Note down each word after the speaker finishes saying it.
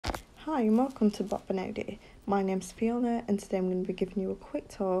Hi and welcome to Blackburn Audi. My name's Fiona and today I'm going to be giving you a quick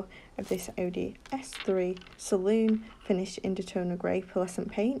tour of this Audi S3 Saloon finished in Daytona Grey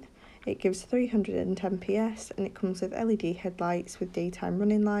pearlescent paint. It gives 310 PS and it comes with LED headlights with daytime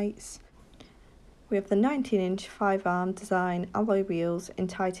running lights. We have the 19-inch 5-arm design alloy wheels in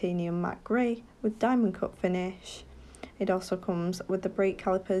titanium matte grey with diamond cut finish. It also comes with the brake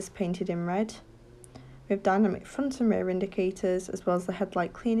calipers painted in red. We have dynamic front and rear indicators as well as the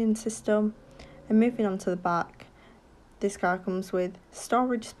headlight cleaning system. And moving on to the back, this car comes with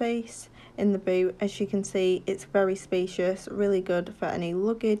storage space in the boot. As you can see, it's very spacious, really good for any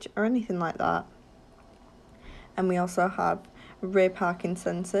luggage or anything like that. And we also have rear parking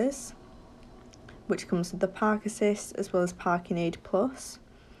sensors, which comes with the park assist as well as parking aid plus.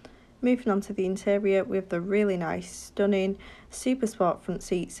 Moving on to the interior, we have the really nice, stunning, super sport front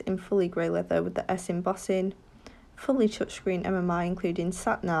seats in fully grey leather with the S embossing, fully touchscreen MMI including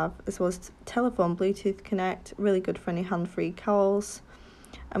sat-nav as well as telephone Bluetooth connect, really good for any hand-free calls.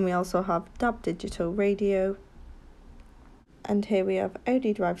 And we also have DAB digital radio. And here we have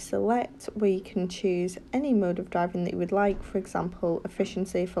Audi Drive Select, where you can choose any mode of driving that you would like, for example,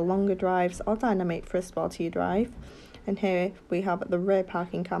 efficiency for longer drives or dynamic for a sportier drive. And here we have the rear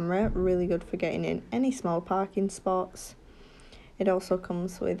parking camera, really good for getting in any small parking spots. It also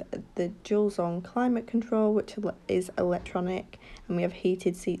comes with the dual zone climate control, which is electronic, and we have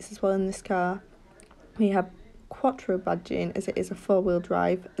heated seats as well in this car. We have Quattro badging as it is a 4-wheel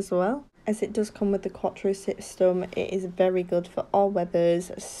drive as well. As it does come with the Quattro system, it is very good for all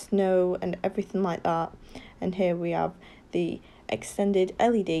weathers, snow and everything like that. And here we have the extended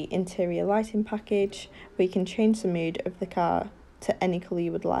LED interior lighting package, where you can change the mood of the car to any colour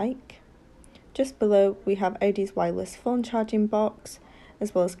you would like. Just below we have Audi's wireless phone charging box,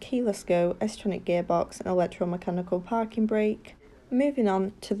 as well as keyless go, S-tronic gearbox and electromechanical parking brake. Moving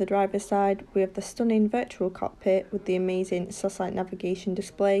on to the driver's side, we have the stunning virtual cockpit with the amazing satellite navigation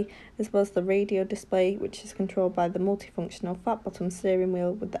display, as well as the radio display, which is controlled by the multifunctional flat bottom steering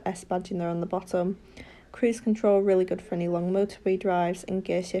wheel with the S badging there on the bottom. Cruise control, really good for any long motorway drives, and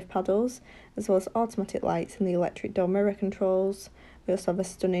gear shift paddles, as well as automatic lights and the electric door mirror controls. We also have a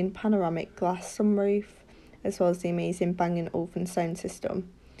stunning panoramic glass sunroof, as well as the amazing Bang & Olufsen sound system.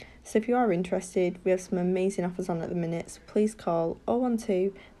 So if you are interested, we have some amazing offers on at the minute, so please call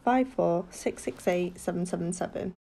 012 54 668 777.